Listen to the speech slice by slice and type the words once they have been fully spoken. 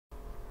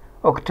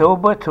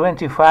October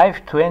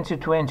 25,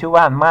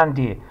 2021,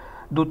 Monday,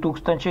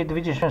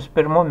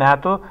 2021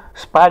 metų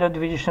spalio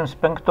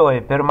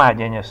 25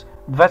 pirmadienis,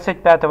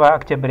 25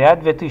 октября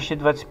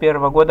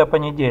 2021 года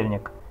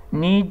понедельник.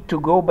 Need to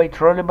go by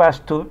trolleybus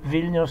to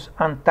Vilnius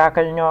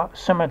Antakalnio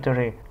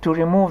cemetery to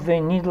remove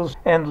the needles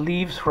and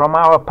leaves from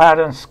our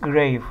parents'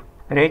 grave.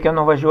 Reikia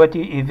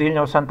nuvažiuoti į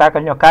Vilniaus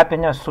Antakalnio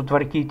kapines,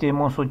 sutvarкити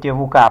mūsų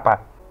tėvų kapą.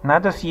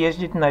 Надо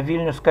съездить на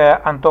Вильнюсское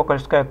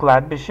Антокольское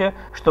кладбище,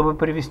 чтобы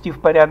привести в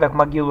порядок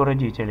могилу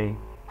родителей.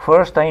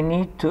 First, I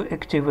need to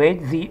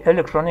activate the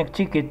electronic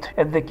ticket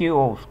at the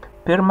kiosk.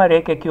 Pirma,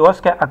 reikia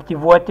kioske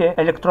активировать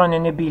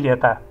электронный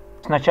билетą.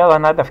 Сначала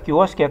надо в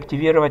киоске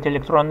активировать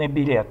электронный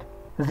билет.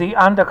 The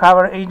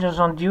undercover agents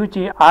on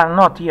duty are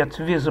not yet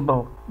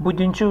visible.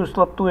 Будinčiųjų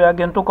slaptųjų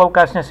agentų kol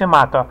kas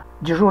nesimato.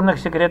 Дежурных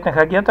секретных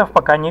агентов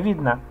пока не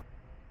видно.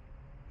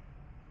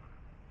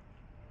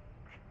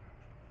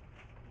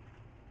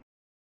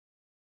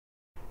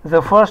 The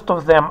first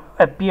of them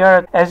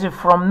appeared as if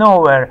from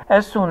nowhere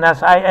as soon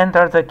as I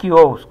entered the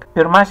kiosk.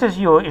 Pirmasis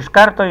jų iš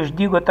karto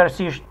išdygo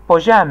tarsi iš po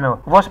žemių,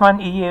 vos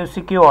man įėjus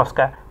į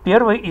kioską.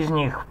 Первый из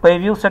них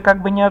появился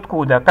как бы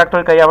ниоткуда, как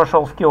только я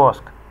вошел в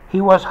киоск.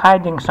 He was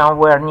hiding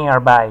somewhere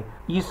nearby.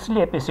 Jis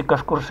slėpėsi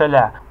kažkur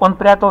šalia. Он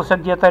прятался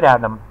где-то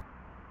рядом.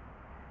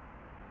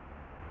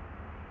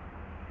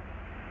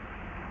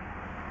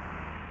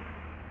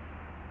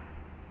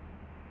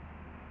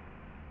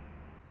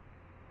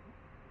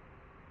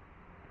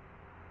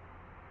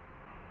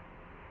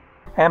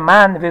 A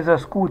man with a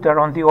scooter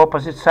on the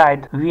opposite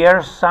side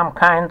wears some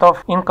kind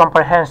of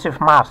incomprehensive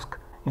mask.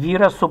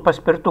 Vyras su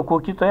paspirtuku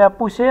kitoje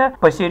pusėje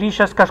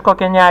pasiryšęs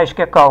kažkokią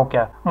неaiškę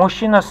kaukę.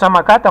 Мужчина с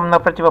самокатом на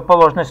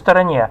противоположной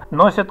стороне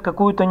носит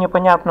какую-то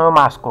непонятную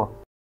маску.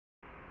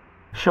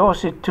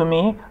 Shows it to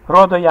me,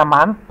 роdo я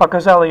man,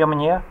 показал ее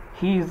мне.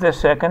 He is the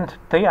second,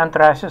 ты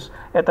antrasis,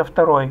 это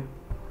второй.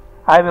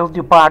 I will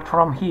depart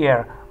from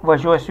here,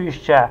 važiuosiu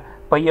iš čia,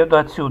 поеду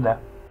отсюда.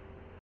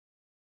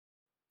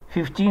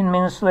 15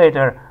 minutes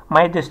later,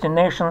 my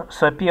destination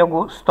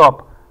Sapiegų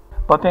stop.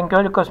 Po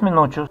 15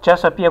 minučių čia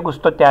Sapiegų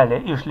stotelė,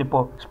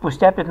 išlipu.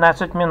 Спустя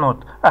 15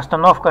 минут,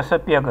 остановка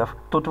Сапегов,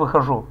 тут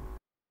выхожу.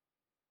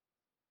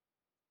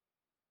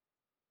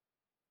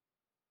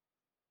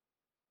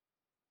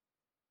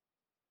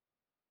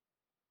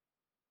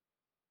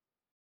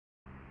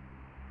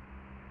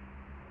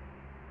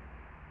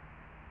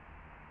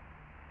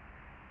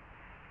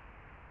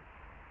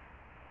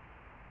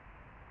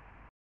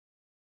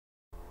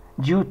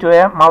 Due to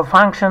a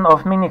malfunction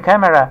of mini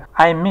camera,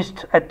 I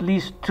missed at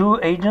least 2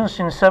 agents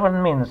in 7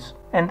 minutes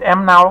and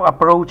am now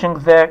approaching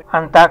the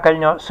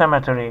Antakalnio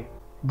cemetery.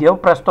 Dėl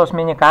prastos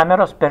mini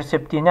kameros per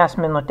 7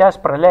 minutes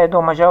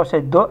praleidau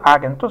mažiausiai 2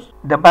 агентус,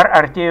 dabar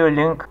artėju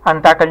link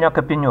Antakalnio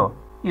kapinių.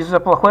 Из-за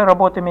плохой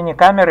работы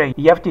мини-камеры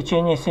я в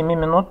течение 7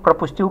 минут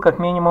пропустил как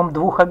минимум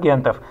 2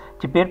 агентов,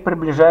 теперь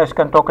приближаюсь к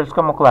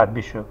Антокольскому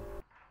кладбищу.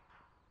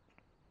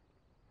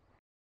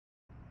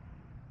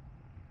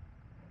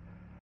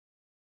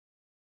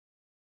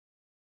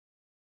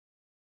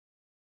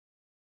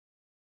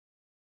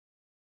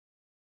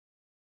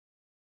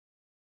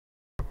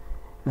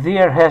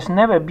 There has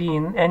never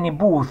been any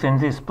booth in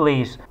this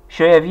place.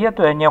 Šioje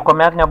vietoje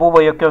niekuomet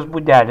nebuvo jokios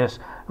būdelės.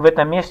 В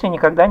этом месте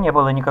никогда не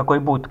было никакой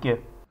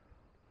будки.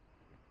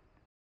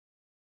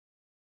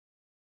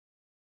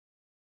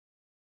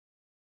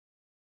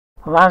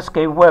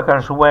 Landscape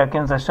workers work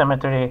in the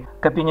cemetery.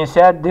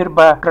 Kapinėse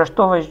dirба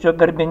Worker.Kraštovaizdžio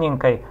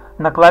darbininkai.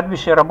 На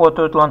кладбище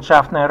работают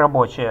ландшафтные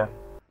рабочие.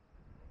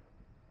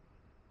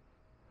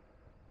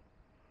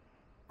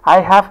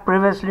 I have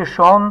previously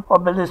shown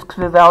obelisks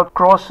without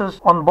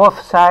crosses on both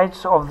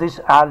sides of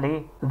this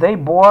alley. They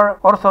bore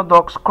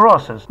Orthodox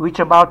crosses, which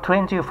about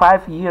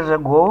 25 years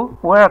ago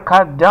were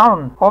cut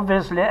down,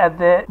 obviously at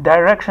the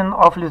direction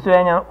of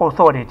Lithuanian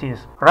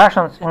authorities.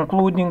 Russians,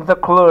 including the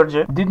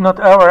clergy, did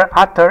not ever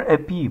utter a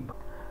peep.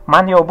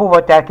 Man jau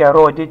buvo tekę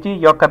rodyti,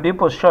 jog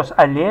abipus šios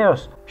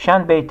alėjos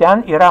šiandien bei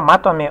ten yra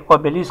matomi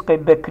obeliskai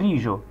be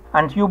kryžių.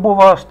 Ant jų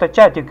buvo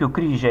stačiatikių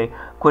kryžiai,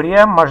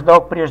 kurie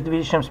maždaug prieš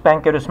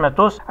 25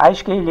 metus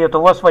aiškiai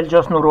Lietuvos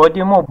valdžios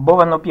nurodymų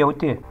buvo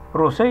nupjauti.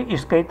 Rusai,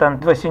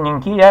 įskaitant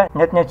двасиninkiją,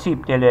 net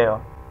necyptelėjo.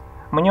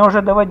 Мне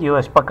уже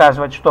доводилось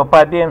показывать, что по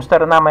обеим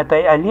сторонам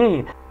этой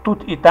аллеи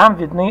тут и там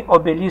видны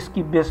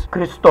обелиски без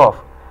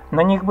крестов.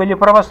 На них были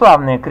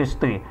православные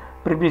кресты.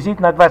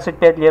 Приблизительно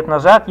 25 лет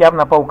назад,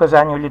 явно по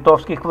указанию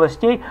литовских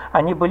властей,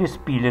 они были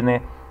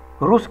спилены.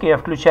 Русские,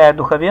 включая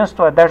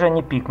духовенство, даже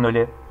не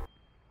пикнули.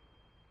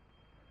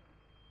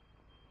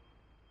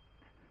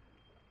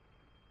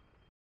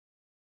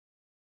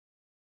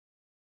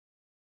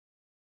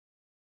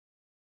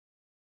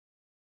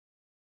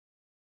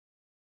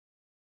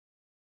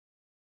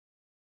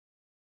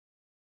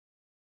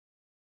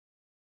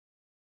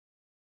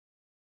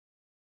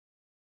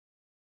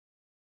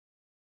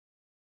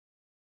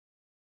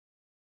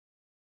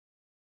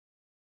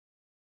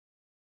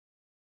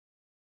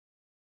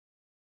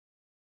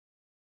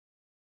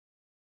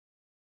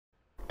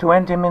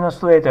 "20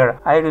 minutes later,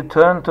 I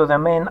returned to the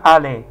main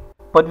alley.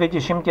 Po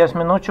 20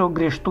 minučių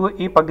grįžtu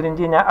į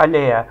pagrindinę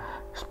alėją.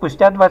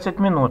 Спустя 20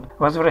 минут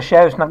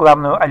возвращаюсь на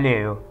главную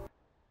аллею.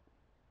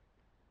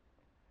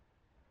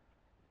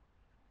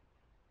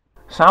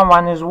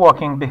 Someone is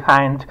walking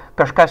behind.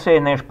 Kažkas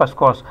eina iš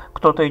paskos.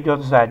 Кто-то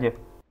идет сзади.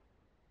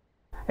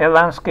 A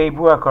landscape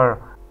worker.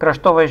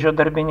 Kraštovaizdžio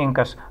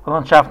darbininkas.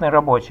 Ландшафтный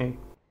рабочий.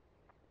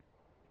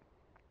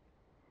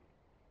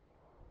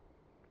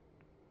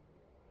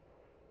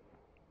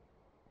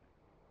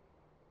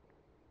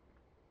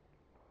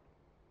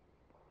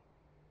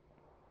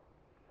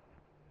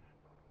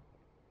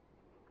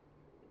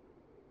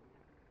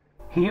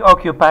 He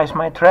occupies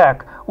my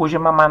track.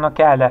 Užima mano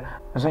kelią.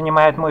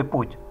 Занимает мой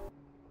путь.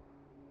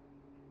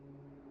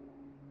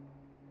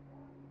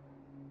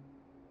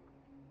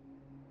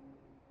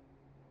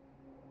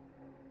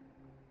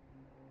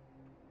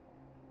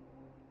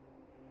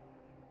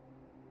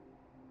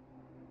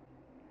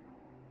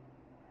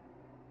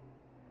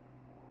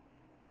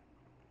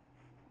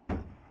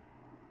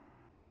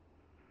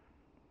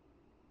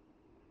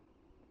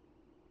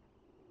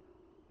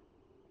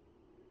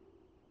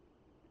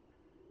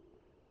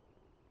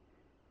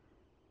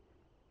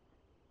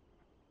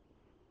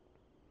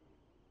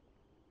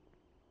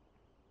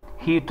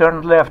 He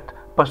turned left,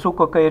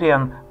 пasuko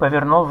kairėn,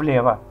 повернул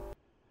влево.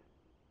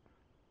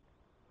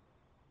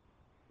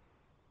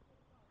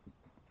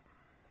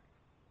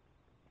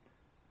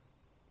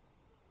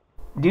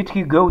 Did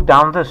he go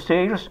down the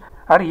stairs?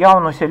 Ar jau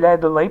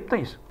nusileido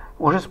laiptais?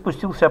 Уже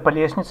спустился по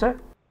лестнице?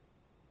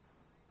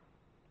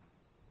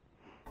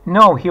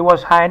 No, he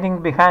was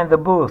hiding behind the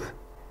booth.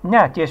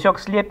 Ne, tiesiog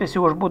slėpėsi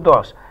už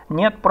būdos.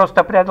 Нет,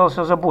 просто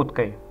прятался за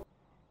будкой.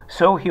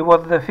 So he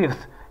was the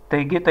fifth.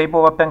 Taigi tai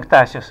buvo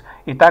penktasis.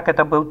 Итак,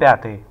 это был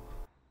пятый.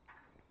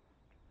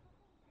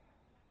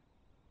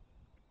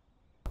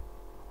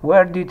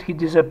 Where did he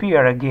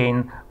disappear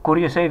again? Kur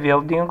jisai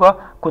vėl dingo?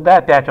 Куда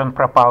опять он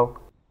пропал?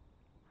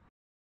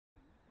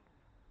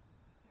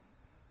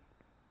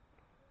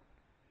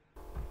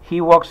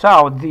 He walks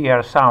out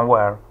there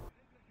somewhere.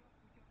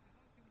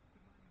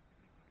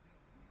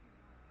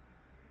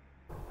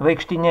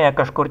 Vaikštinėja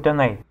kažkur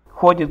tenai.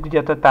 Ходит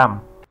где-то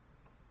там.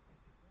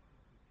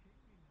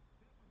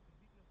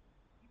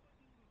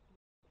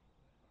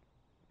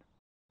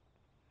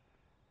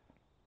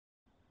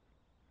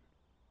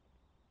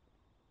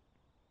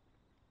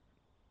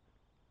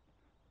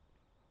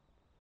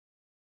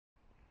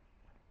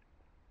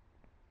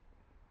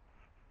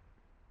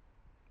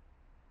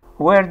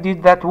 Where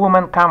did that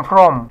woman come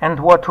from, and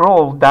what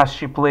role does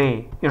she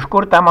play? Iš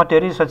kur ta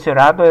moteris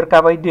atsirado ir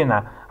ką vaidina?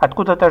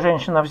 Откуда та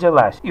женщина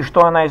взялась? И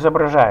что она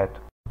изображает?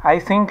 I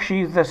think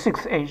she is the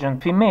sixth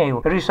agent,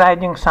 female,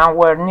 residing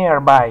somewhere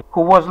nearby,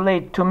 who was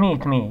late to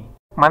meet me.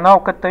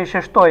 Manau, kad tai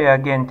šeštoji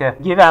agentė,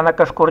 gyvena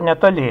kažkur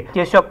netoli,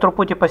 tiesiog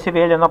truputį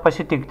pasivėlino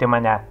pasitikti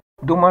mane.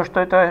 Думаю,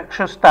 что это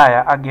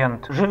шестая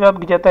агент, живет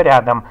где-то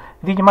рядом,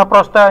 видимо,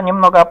 просто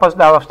немного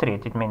опоздала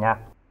встретить меня.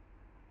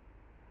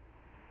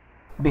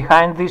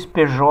 Behind this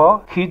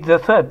Peugeot hid the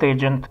third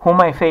agent,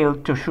 whom I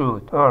failed to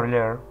shoot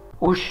earlier.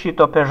 Už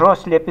šito Peugeot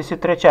slėpėsi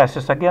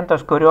trečiasis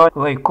агентas, kurio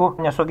laikу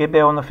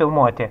неsugebėjau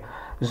нуфилмуoti.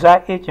 За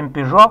этим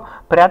Peugeot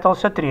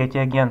прятался третий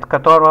агент,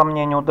 которого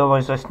мне не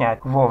удалось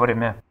заснять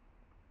вовремя.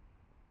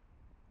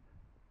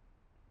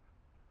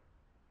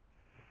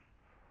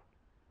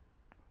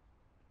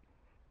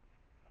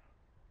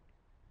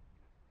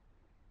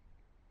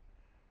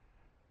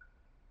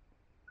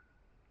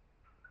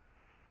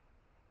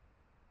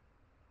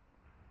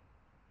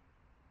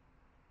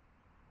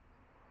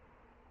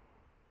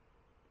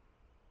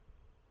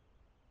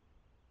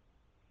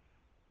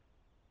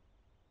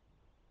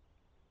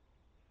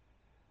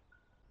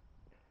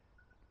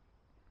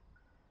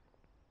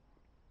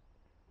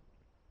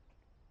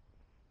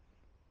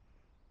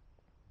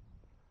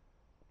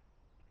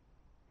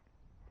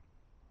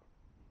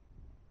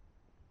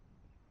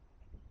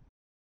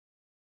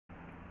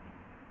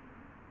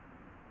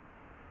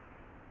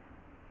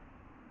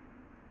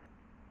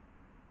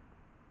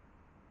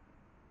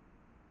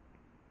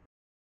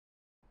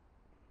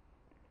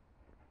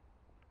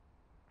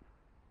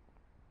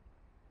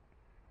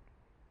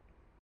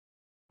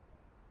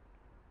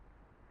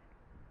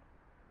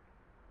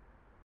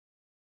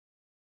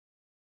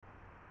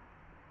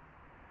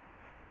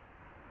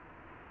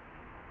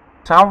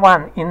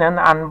 Someone in an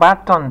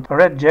unbuttoned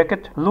red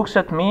jacket looks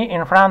at me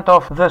in front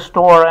of the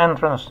store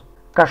entrance.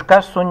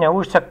 Kažkas su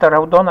neužsegta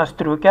raudona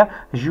striuke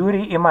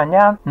žiūri į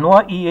mane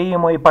nuo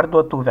įėjimo į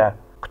парduотuvę.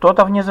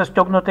 Кто-то в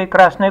незастегнутой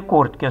красной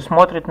куртке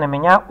смотрит на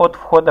меня от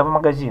входа в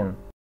магазин.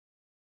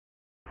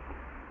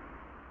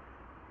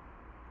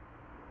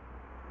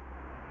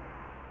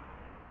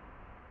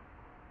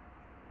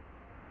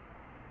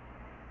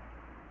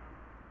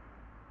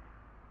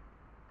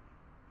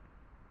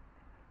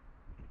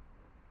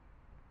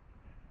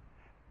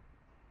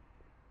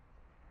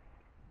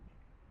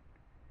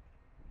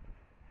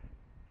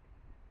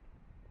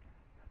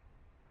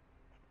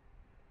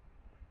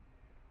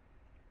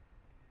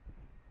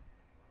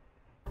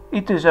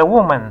 It is a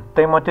woman,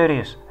 tai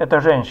moteris, это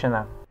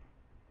женщина.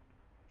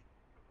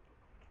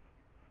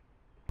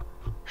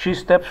 She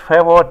steps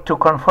forward to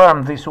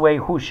confirm this way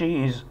who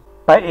she is.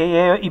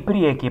 Paėjo į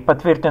priekį,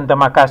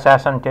 patvirtindama, kas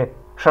esanti.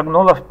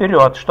 Шагнула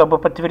вперед, чтобы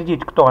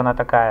подтвердить, кто она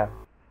такая.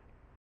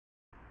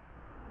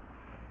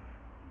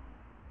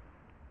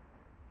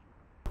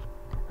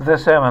 The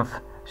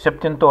seventh,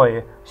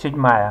 septintoji,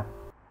 седьмая.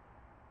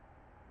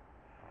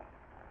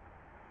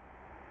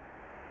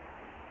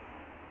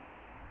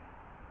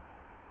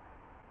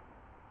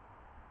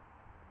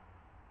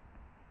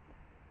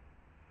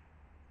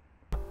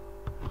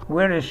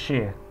 Where is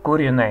she?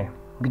 Kurie.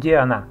 Где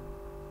она?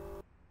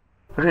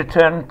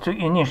 Return to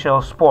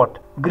initial spot.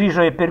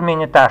 Grįžo į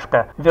pirminį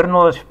tašką.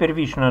 Вернулась в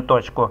первичную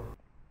точку.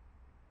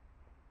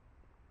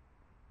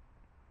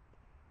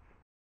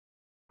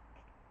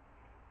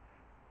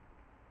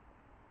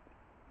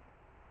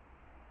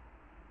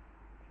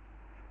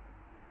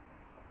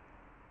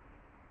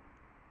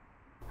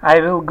 I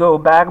will go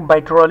back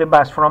by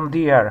trolleybus from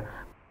there.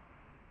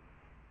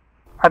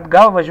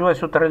 Atgal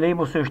važiuosiu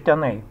троллейбусу iš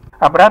tenai.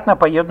 Обратно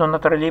поеду на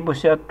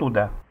троллейбусе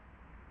оттуда.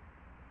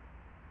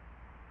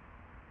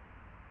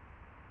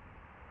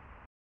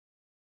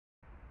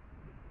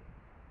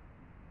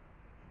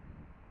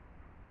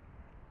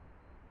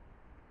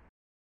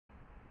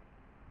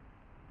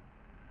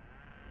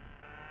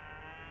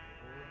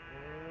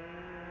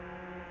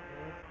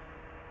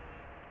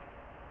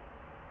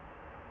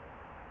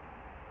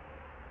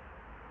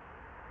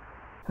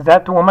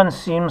 That woman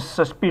seems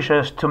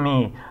suspicious to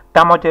me.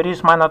 Та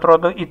мотерис man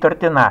atrodo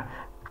įtartina.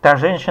 Та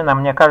женщина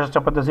мне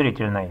кажется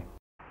подозрительной.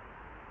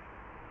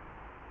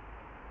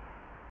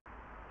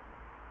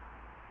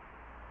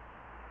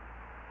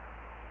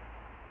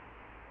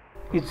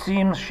 It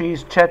seems she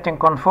is chatting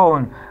on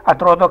phone.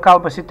 Atrodo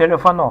kalbasi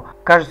telefonu.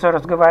 Кажется,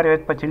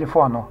 разговаривает по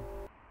телефону.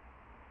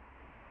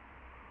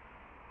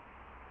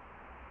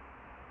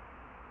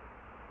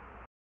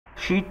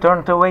 She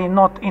turned away,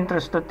 not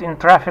interested in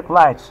traffic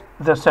lights.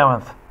 The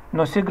seventh.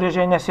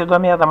 Nusigręžė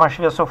nesidomėdama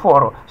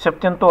šviesoforų.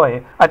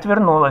 Septintoji.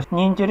 Atverнулась,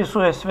 не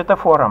интересуясь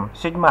светофором.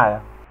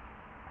 Седьмая.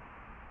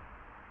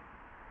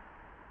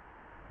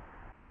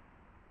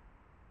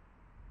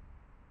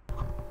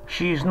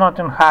 She is not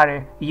in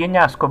hurry. Ji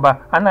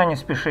neskuba. Она не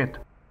спешит.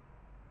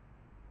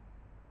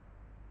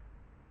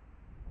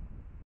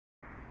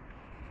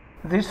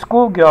 This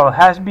schoolgirl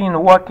has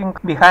been walking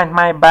behind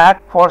my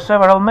back for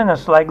several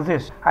minutes like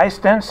this. I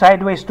stand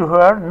sideways to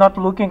her, not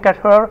looking at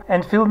her,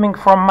 and filming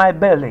from my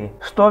belly.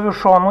 Stoviu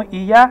šonu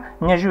į ją,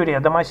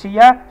 nežiūrėdamas į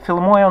ją,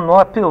 filmuoju nuo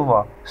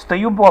pilvo.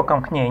 Стою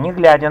боком к ней, не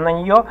глядя на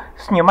нее,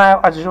 снимаю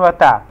от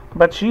живота.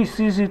 But she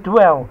sees it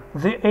well,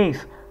 the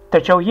eighth.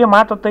 Tačiau ji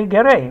mato tai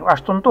gerai,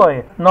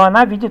 aštuntoji. Но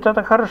она видит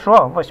это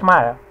хорошо,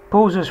 восьмая.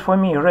 Poses for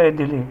me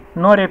readily.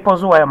 Noriai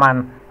pozuoja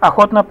man,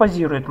 охотно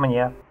позирует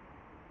мне.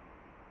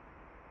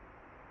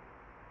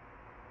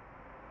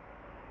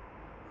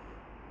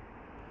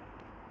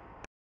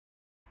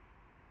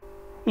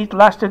 It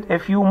lasted a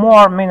few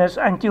more minutes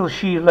until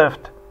she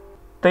left.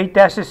 Tai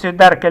tęsėsi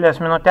dar kelias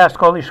minутės,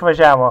 kol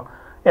išvažiavo.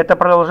 Это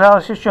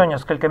продолжалось еще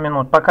несколько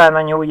минут, пока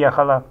она не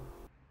уехала.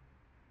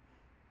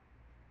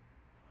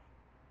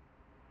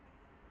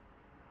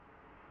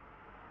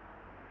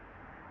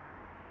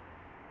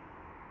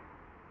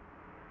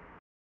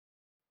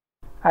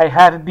 I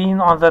have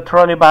been on the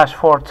trolleybus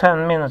for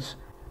 10 minutes.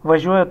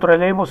 Važiuoju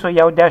троллейбусу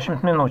jau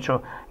 10 minučių.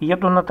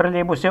 Еду на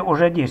троллейбусе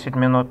уже 10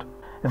 минут.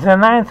 The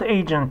ninth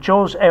agent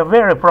chose a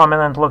very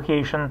prominent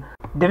location.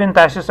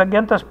 Девятый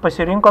агентас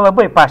pasirinko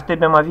labai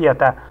pastebimą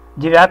vietą.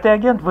 Девятый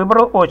агент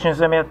выбрал очень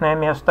заметное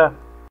место.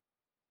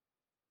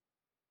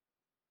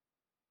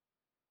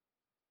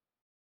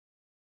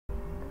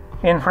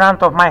 In front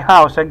of my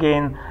house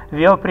again.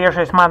 Vėl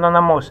priešais mano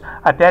namus.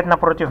 Опять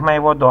напротив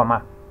моего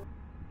дома.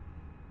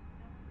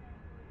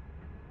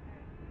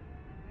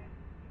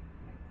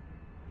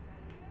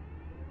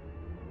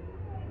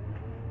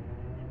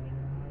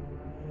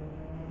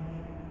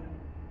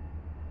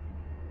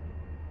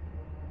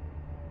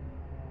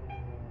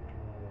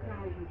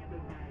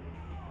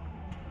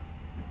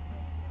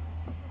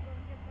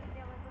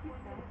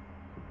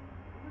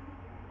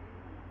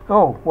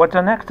 Oh, what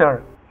an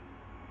actor!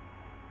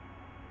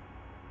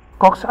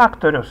 Koks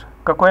aktorius,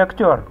 какой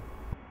актер?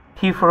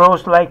 He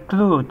froze like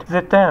glued,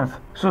 the tenth.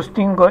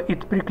 Sustingo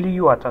it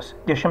priklijuotas,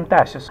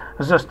 десятый.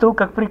 Застыл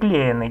как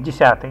приклеенный,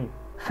 10.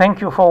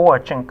 Thank you for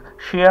watching.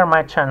 Share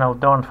my channel,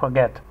 don't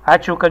forget.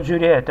 Ačiū, kad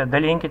žiūrėjote,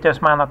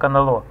 dalinkitės mano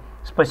kanalu.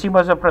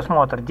 Спасибо за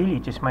просмотр,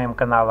 делитесь моим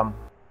каналом.